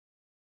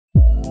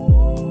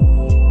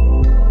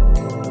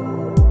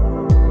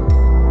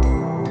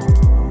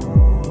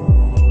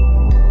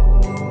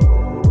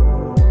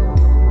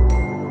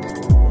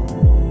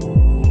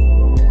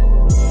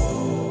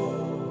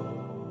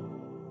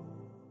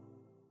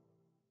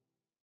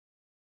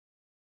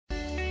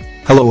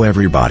Hello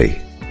everybody.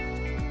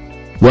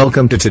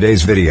 Welcome to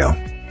today's video.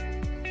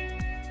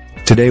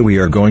 Today we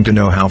are going to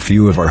know how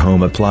few of our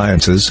home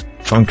appliances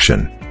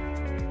function.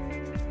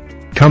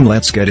 Come,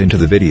 let's get into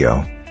the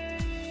video.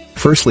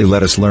 Firstly,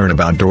 let us learn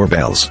about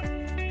doorbells.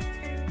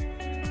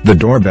 The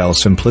doorbell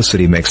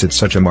simplicity makes it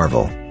such a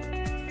marvel.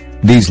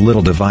 These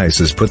little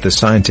devices put the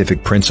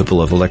scientific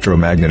principle of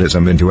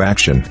electromagnetism into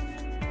action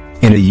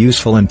in a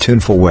useful and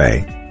tuneful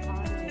way.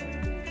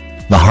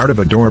 The heart of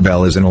a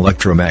doorbell is an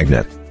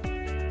electromagnet.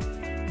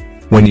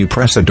 When you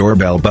press a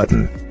doorbell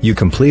button, you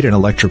complete an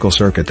electrical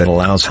circuit that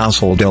allows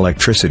household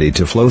electricity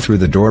to flow through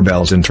the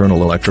doorbell's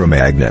internal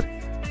electromagnet.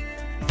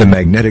 The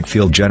magnetic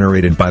field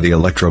generated by the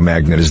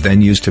electromagnet is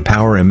then used to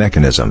power a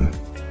mechanism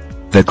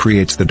that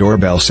creates the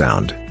doorbell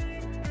sound.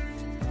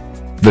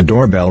 The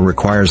doorbell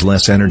requires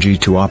less energy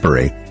to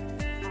operate.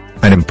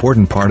 An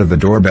important part of the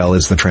doorbell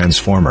is the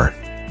transformer.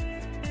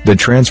 The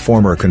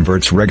transformer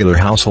converts regular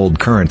household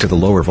current to the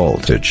lower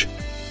voltage.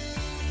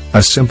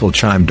 A simple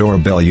chime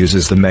doorbell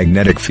uses the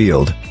magnetic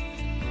field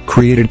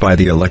created by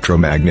the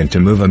electromagnet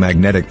to move a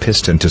magnetic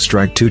piston to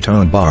strike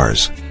two-tone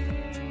bars.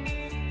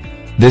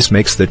 This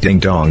makes the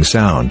ding-dong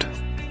sound.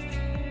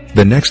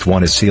 The next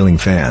one is ceiling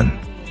fan.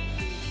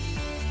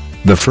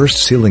 The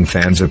first ceiling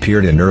fans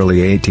appeared in early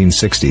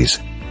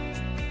 1860s.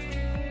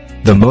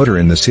 The motor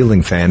in the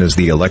ceiling fan is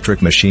the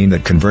electric machine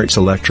that converts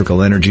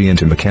electrical energy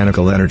into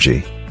mechanical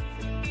energy.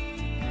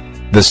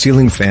 The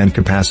ceiling fan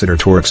capacitor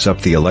torques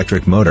up the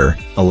electric motor,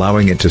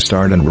 allowing it to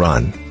start and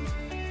run.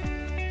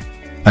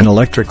 An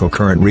electrical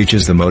current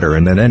reaches the motor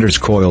and then enters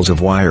coils of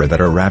wire that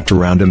are wrapped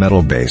around a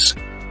metal base.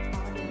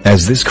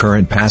 As this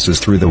current passes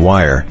through the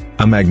wire,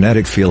 a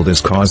magnetic field is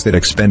caused that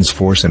expends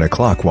force in a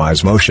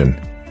clockwise motion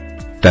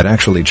that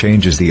actually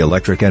changes the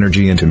electric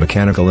energy into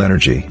mechanical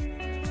energy.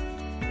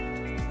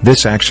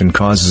 This action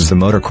causes the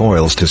motor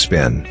coils to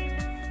spin.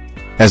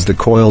 As the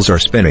coils are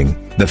spinning,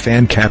 the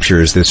fan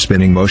captures this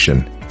spinning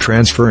motion,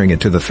 transferring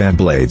it to the fan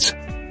blades.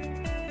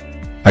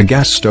 A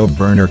gas stove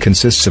burner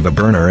consists of a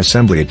burner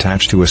assembly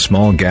attached to a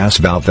small gas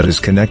valve that is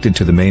connected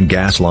to the main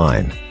gas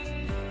line.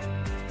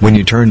 When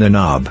you turn the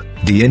knob,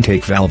 the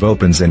intake valve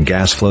opens and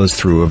gas flows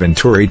through a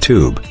venturi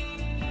tube,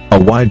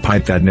 a wide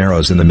pipe that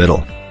narrows in the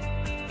middle.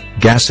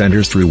 Gas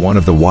enters through one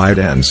of the wide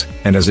ends,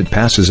 and as it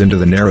passes into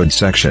the narrowed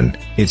section,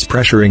 its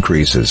pressure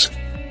increases.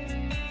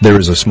 There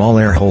is a small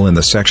air hole in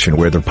the section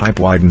where the pipe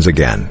widens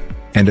again,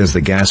 and as the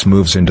gas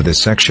moves into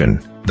this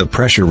section, the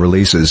pressure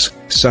releases,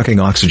 sucking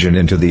oxygen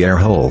into the air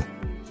hole.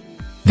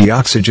 The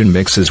oxygen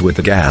mixes with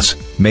the gas,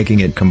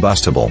 making it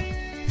combustible.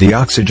 The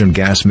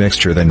oxygen-gas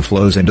mixture then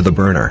flows into the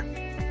burner.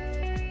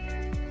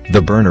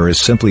 The burner is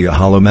simply a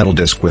hollow metal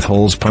disc with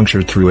holes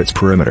punctured through its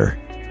perimeter.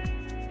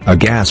 A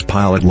gas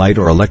pilot light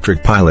or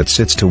electric pilot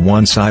sits to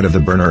one side of the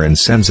burner and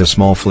sends a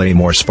small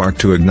flame or spark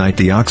to ignite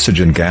the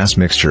oxygen-gas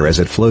mixture as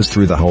it flows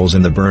through the holes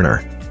in the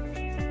burner.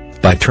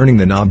 By turning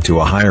the knob to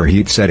a higher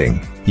heat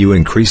setting, you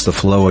increase the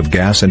flow of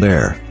gas and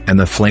air, and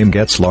the flame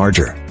gets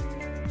larger.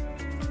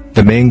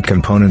 The main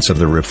components of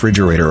the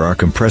refrigerator are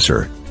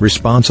compressor,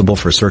 responsible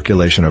for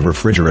circulation of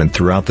refrigerant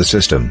throughout the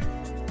system.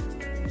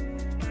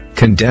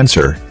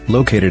 Condenser,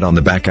 located on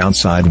the back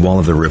outside wall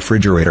of the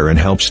refrigerator and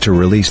helps to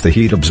release the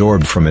heat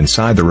absorbed from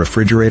inside the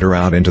refrigerator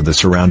out into the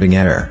surrounding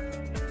air.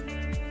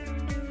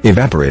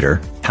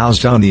 Evaporator,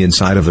 housed on the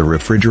inside of the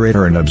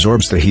refrigerator and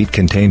absorbs the heat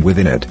contained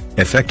within it,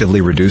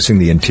 effectively reducing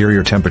the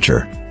interior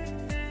temperature.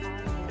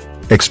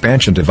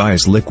 Expansion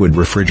device. Liquid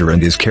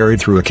refrigerant is carried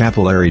through a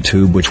capillary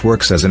tube which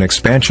works as an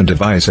expansion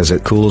device as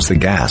it cools the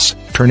gas,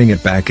 turning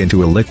it back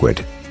into a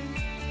liquid.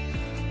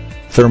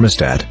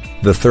 Thermostat.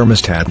 The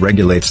thermostat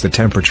regulates the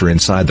temperature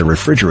inside the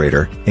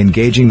refrigerator,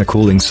 engaging the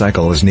cooling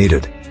cycle as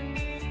needed.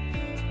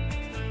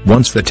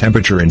 Once the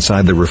temperature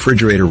inside the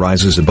refrigerator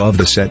rises above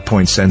the set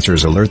point,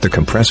 sensors alert the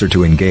compressor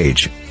to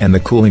engage, and the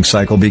cooling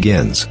cycle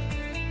begins.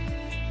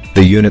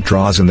 The unit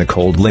draws in the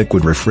cold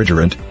liquid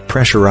refrigerant,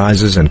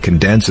 pressurizes and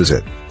condenses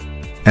it,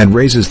 and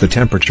raises the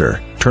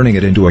temperature, turning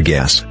it into a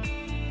gas.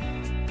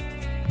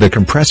 The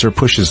compressor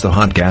pushes the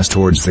hot gas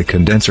towards the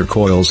condenser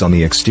coils on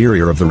the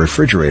exterior of the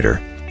refrigerator,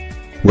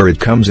 where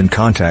it comes in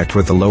contact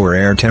with the lower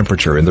air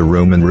temperature in the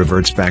room and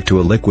reverts back to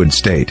a liquid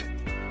state.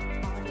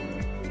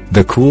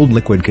 The cooled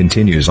liquid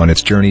continues on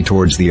its journey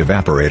towards the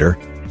evaporator,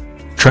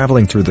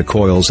 traveling through the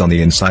coils on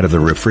the inside of the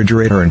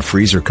refrigerator and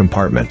freezer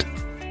compartment.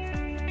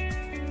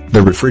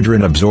 The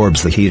refrigerant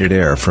absorbs the heated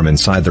air from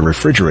inside the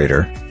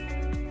refrigerator,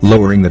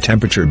 lowering the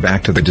temperature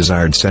back to the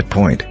desired set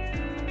point.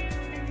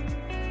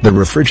 The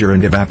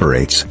refrigerant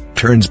evaporates,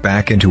 turns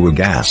back into a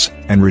gas,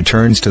 and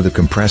returns to the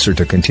compressor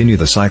to continue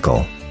the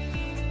cycle.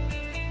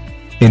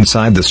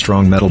 Inside the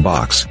strong metal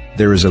box,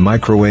 there is a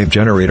microwave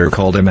generator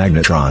called a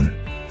magnetron.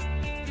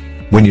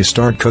 When you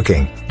start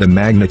cooking, the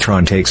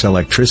magnetron takes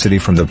electricity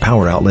from the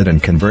power outlet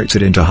and converts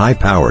it into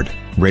high-powered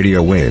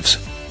radio waves.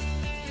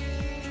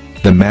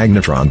 The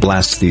magnetron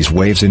blasts these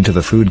waves into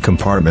the food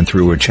compartment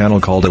through a channel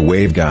called a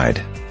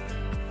waveguide.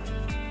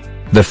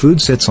 The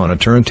food sits on a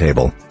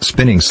turntable,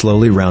 spinning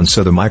slowly round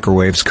so the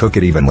microwaves cook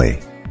it evenly.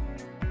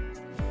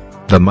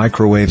 The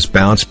microwaves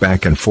bounce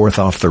back and forth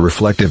off the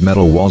reflective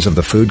metal walls of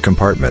the food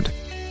compartment,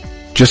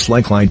 just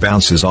like light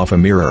bounces off a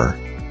mirror.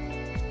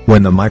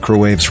 When the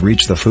microwaves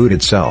reach the food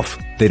itself,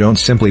 they don't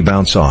simply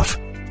bounce off.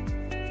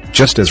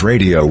 Just as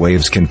radio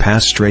waves can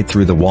pass straight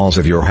through the walls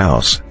of your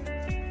house,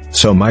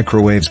 so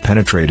microwaves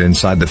penetrate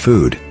inside the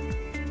food.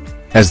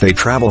 As they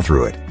travel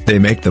through it, they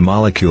make the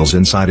molecules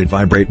inside it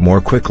vibrate more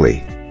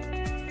quickly.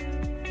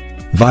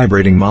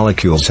 Vibrating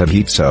molecules have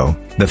heat, so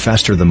the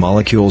faster the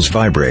molecules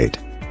vibrate,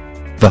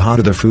 the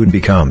hotter the food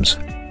becomes.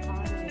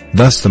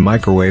 Thus the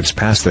microwaves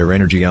pass their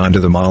energy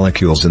onto the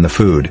molecules in the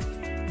food,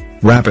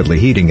 rapidly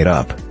heating it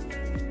up.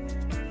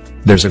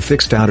 There's a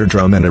fixed outer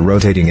drum and a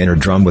rotating inner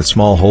drum with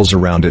small holes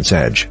around its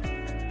edge.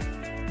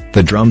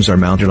 The drums are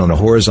mounted on a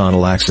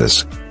horizontal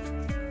axis.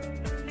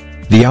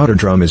 The outer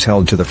drum is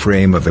held to the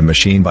frame of the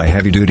machine by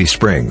heavy-duty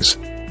springs.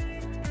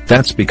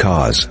 That's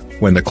because,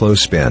 when the clothes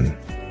spin,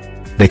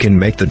 they can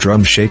make the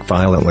drum shake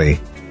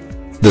violently.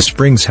 The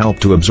springs help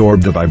to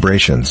absorb the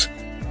vibrations.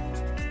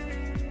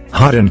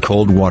 Hot and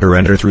cold water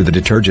enter through the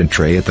detergent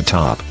tray at the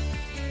top.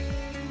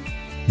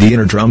 The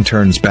inner drum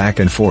turns back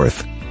and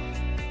forth.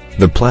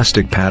 The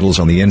plastic paddles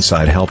on the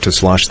inside help to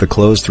slosh the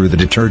clothes through the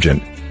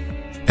detergent,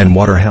 and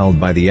water held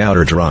by the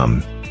outer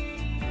drum.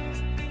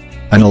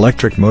 An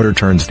electric motor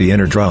turns the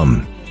inner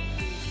drum,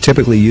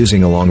 typically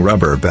using a long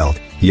rubber belt,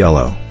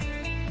 yellow.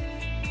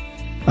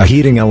 A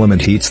heating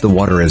element heats the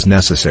water as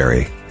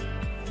necessary.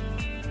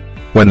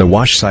 When the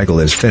wash cycle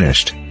is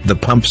finished, the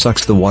pump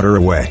sucks the water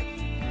away.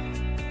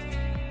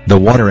 The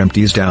water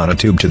empties down a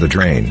tube to the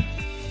drain.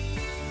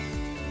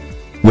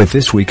 With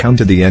this we come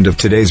to the end of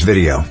today's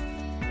video.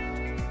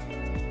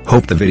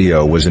 Hope the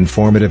video was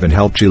informative and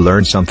helped you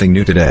learn something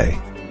new today.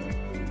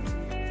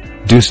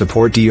 Do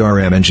support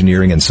DRM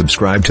Engineering and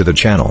subscribe to the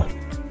channel.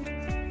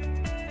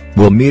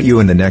 We'll meet you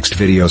in the next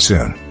video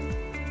soon.